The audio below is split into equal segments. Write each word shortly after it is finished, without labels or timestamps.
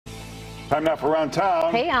Time now for Around Town.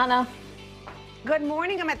 Hey, Anna. Good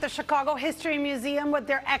morning. I'm at the Chicago History Museum with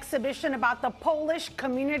their exhibition about the Polish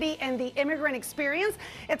community and the immigrant experience.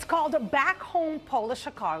 It's called Back Home Polish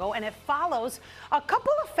Chicago, and it follows a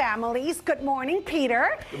couple of families. Good morning,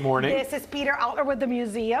 Peter. Good morning. This is Peter Outler with the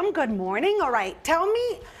museum. Good morning. All right, tell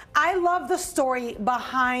me, I love the story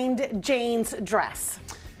behind Jane's dress.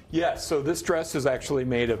 Yes, so this dress is actually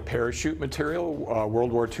made of parachute material,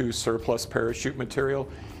 World War II surplus parachute material.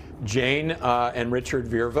 Jane and Richard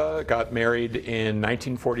Virva got married in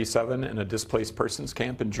 1947 in a displaced persons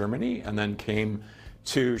camp in Germany and then came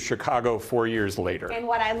to Chicago 4 years later. And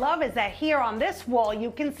what I love is that here on this wall,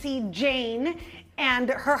 you can see Jane and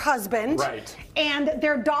her husband. Right. And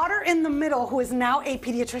their daughter in the middle, who is now a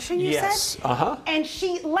pediatrician, you said? Yes, uh-huh. And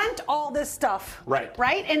she lent all this stuff. Right.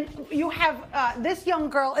 Right? And you have, this young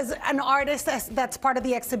girl is an artist that's part of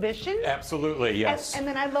the exhibition. Absolutely, yes. And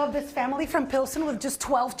then I love this family from Pilsen with just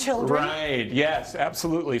 12 children. Right, yes,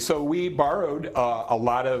 absolutely. So we borrowed a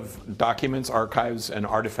lot of documents, archives, and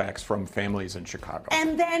artifacts from families in Chicago.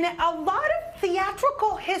 And then a lot of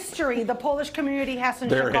theatrical history the Polish community has in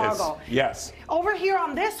Chicago. There is, yes. Over here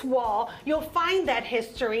on this wall, you'll find that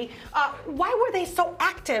history. Why were they so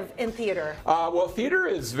active in theater? Well, theater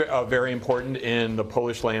is very important in the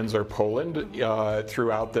Polish lands or Poland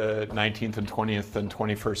throughout the 19th and 20th and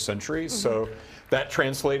 21st centuries. So that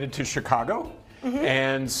translated to Chicago.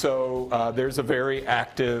 And so there's a very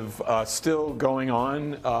active, still going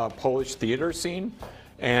on Polish theater scene.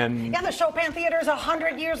 And yeah, the Chopin Theater is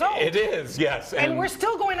 100 years old. It is, yes. And we're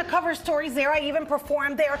still going to cover stories there. I even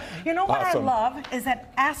performed there. You know what Awesome. I love is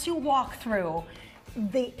that as you walk through,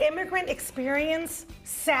 the immigrant experience,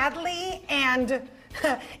 sadly and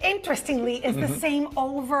interestingly, is the same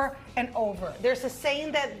over and over. There's a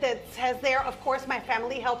saying that says there, of course, my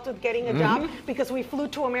family helped with getting a job because we flew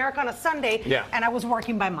to America on a Sunday and I was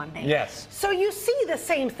working by Monday. Yes. So you see the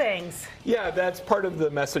same things. Yeah, that's part of the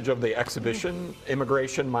message of the exhibition.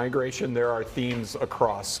 Immigration, migration, there are themes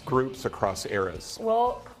across groups, across eras.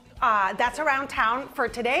 Well, that's Around Town for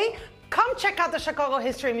today. Come check out the Chicago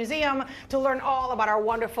History Museum to learn all about our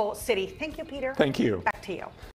wonderful city. Thank you, Peter. Thank you. Back to you.